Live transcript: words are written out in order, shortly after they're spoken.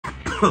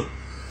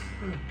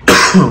Yo,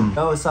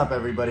 what's up,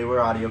 everybody? We're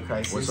Audio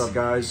Crisis. What's up,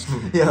 guys?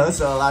 Yo,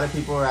 so a lot of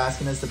people were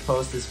asking us to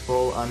post this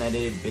full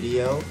unedited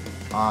video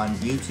on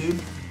YouTube.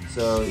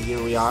 So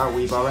here we are.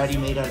 We've already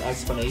made an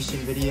explanation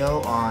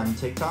video on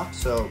TikTok.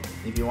 So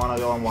if you want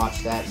to go and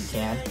watch that, you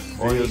can.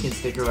 Or you can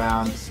stick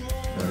around.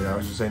 Yeah, I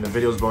was just saying the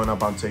video's blowing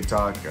up on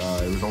TikTok.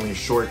 It was only a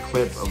short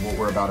clip of what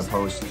we're about to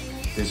post.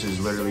 This is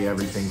literally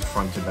everything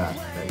front to back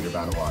that you're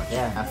about to watch.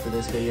 Yeah, after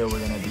this video,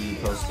 we're going to be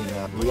posting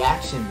a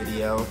reaction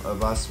video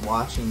of us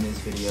watching this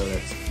video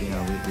that's,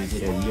 we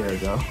did a year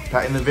ago.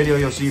 In the video,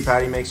 you'll see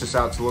Patty makes us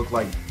out to look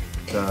like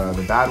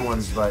the bad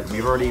ones, but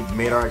we've already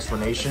made our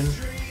explanation.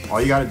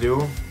 All you got to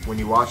do when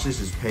you watch this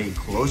is pay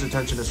close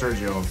attention to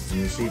Sergio, and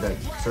you see that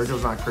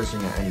Sergio's not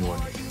cursing at anyone.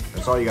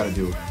 That's all you got to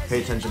do.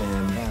 Pay attention to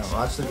him. Yeah,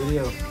 watch the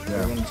video.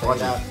 Yeah, we're going to check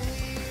it out.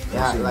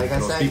 Yeah, like I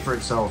said, it'll speak for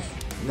itself.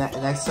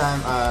 Next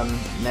time,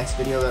 next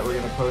video that we're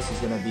going to post is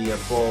going to be a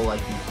full,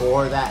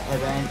 before that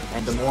event,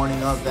 and the morning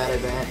of that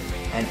event,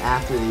 and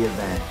after the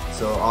event.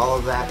 So all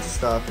of that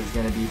stuff is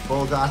going to be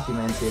full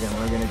documented, and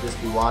we're going to just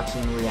be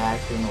watching,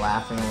 reacting,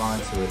 laughing along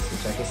to it.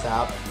 So check us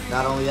out.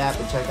 Not only that,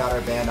 but check out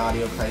our band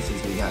Audio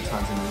Crisis. We got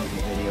tons of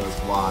music videos,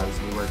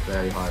 vlogs. We work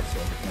very hard,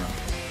 so,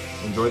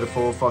 Enjoy the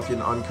full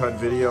fucking uncut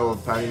video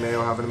of Patty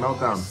Mayo having a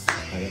meltdown.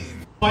 Okay.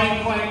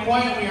 Quiet, quiet,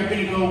 quiet. We are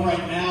going to go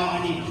right now.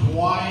 I need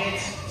quiet,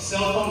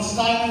 cell phone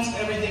silence,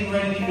 everything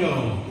ready to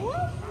go.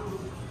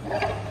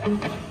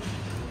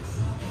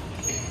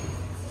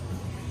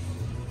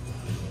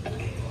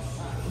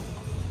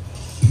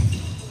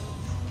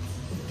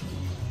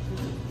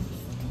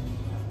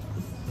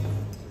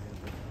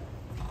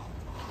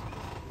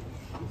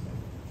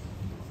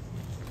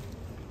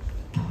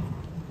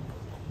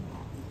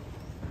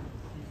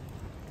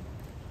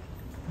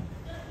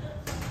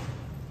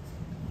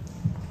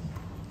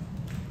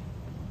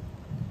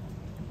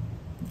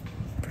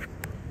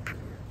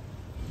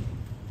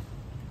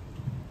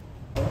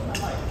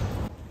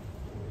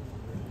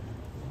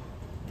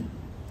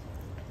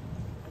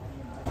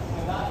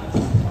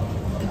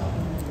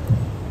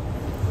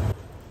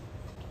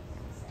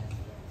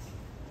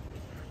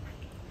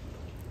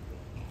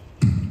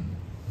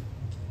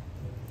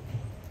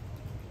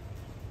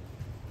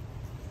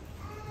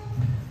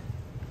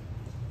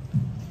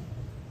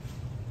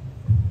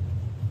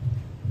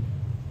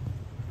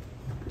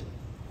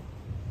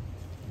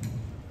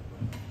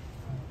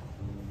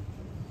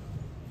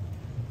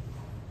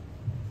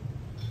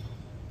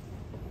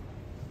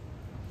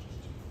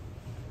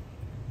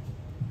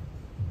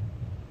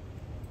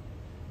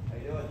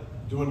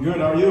 Doing good,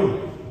 how are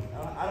you?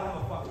 I don't have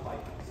a fucking mic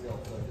still,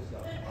 so just go.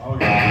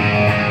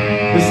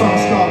 Okay. This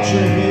song's called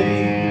Chill, baby.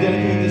 We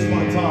dedicate this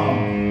one to Tom.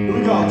 Here we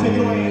go, take it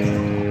away, Andrew.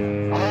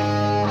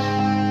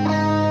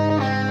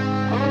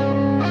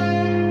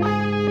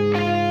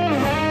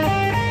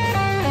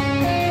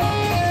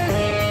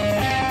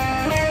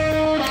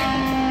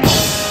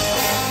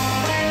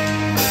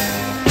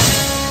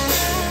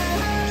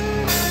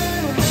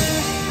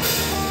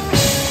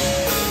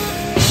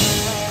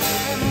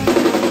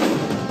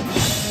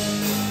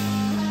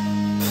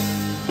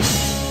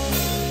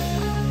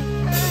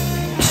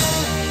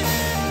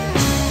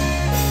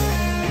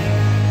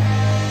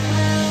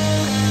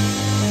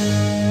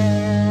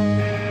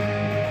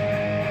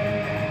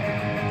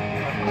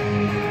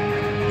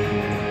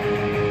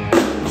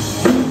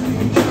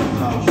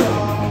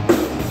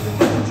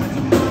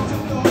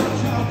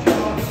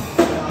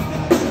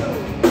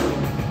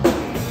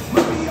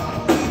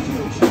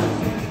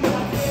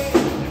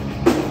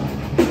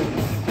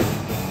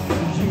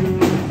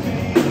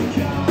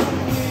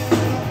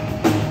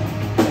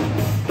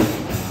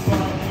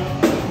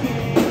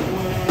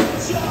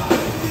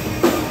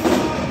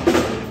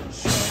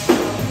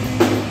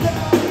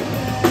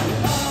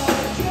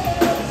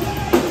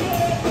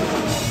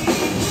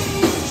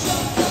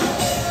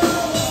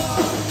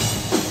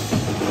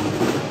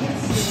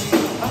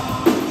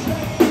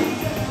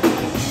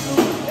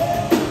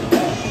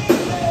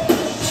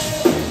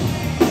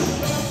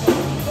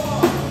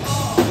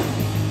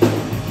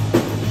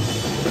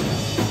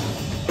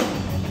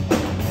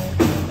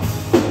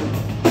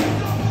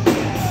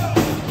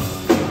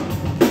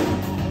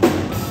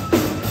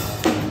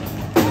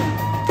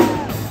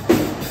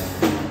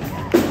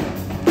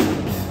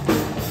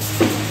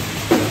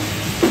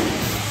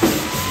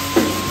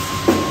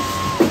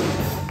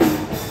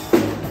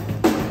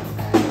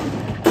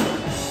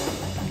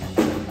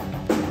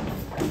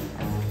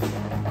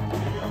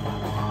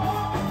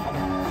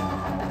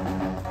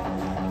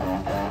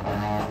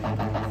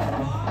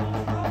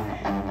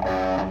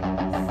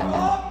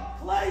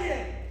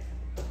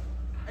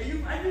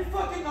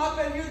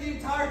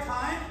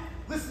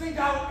 Listening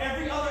to how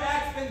every other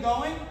act's been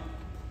going.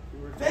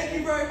 Thank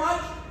you very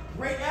much.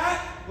 Great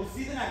act. We'll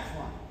see the next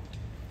one.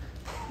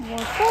 What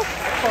the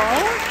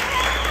fuck?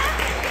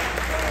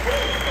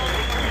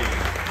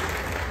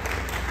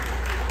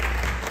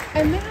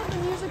 And they have the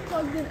music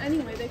plugged in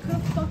anyway. They could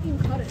have fucking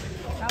cut it.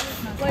 That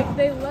was messed Like, up.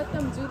 they let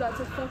them do that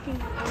to fucking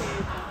animate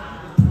them.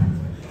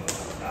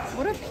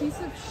 What a piece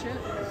of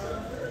shit, bro.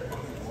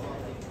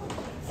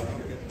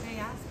 They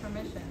asked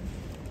permission.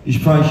 You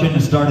probably shouldn't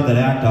have started that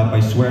act off by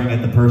swearing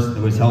at the person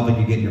who was helping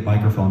you get your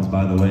microphones,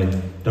 by the way.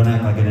 Don't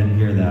act like I didn't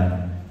hear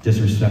that.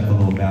 Disrespectful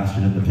little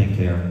bastard in the pink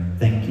hair.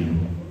 Thank you.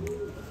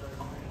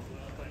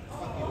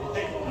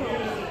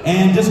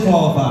 And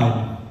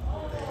disqualified.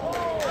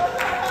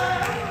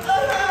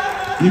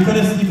 You could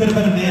have been a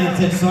man and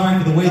said sorry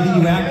for the way that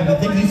you acted. The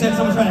things you said,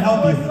 someone's trying to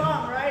help you.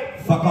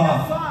 Fuck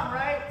off.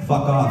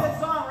 Fuck off.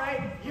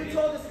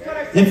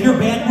 If your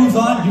band moves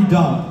on, you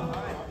don't.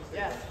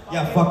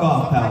 Yeah, fuck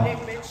off, pal.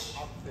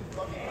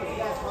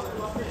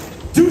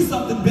 Do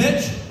something,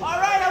 bitch!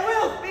 Alright, I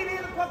will! Meet me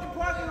in the fucking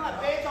parking lot,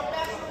 bitch! I'll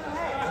bash you in the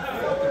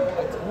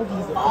head!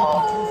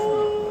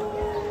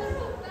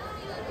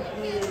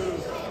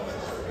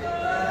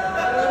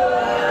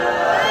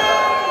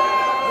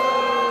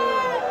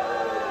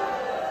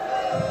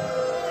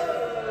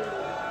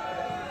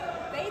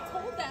 They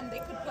told them they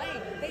could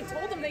play. They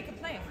told them they could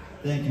play.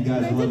 Thank you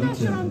guys, I They love did you that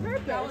shit on too.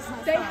 purpose.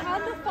 They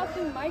had the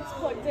fucking mics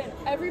plugged in.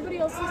 Everybody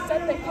else who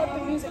said they cut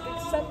the music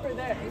except for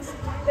theirs.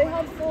 They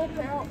had full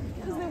power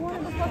because they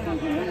wanted to fucking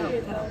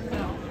humiliate them.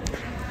 No.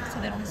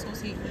 So they don't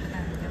associate with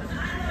them.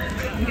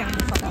 I'm getting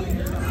the fuck out of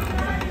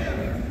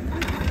here.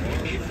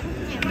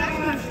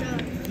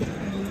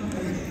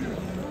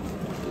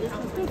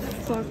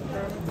 Fuck,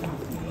 bro.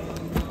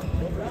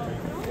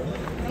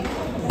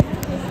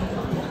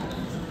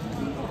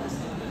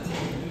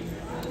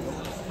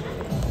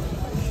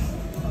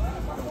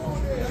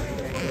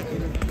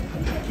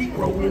 Keep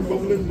rolling,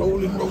 rolling,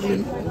 rolling,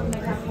 rolling.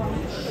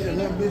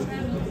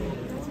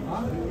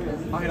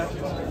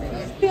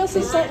 Everybody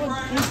else's set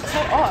was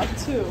cut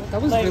off too.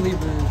 That was really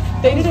rude.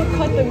 They didn't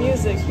cut the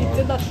music. He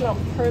did that shit on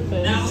purpose.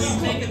 Now we've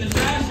taken the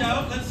trash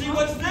out. Let's see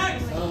what's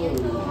next.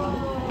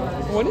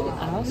 What an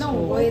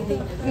asshole.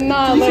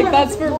 Nah, like that's for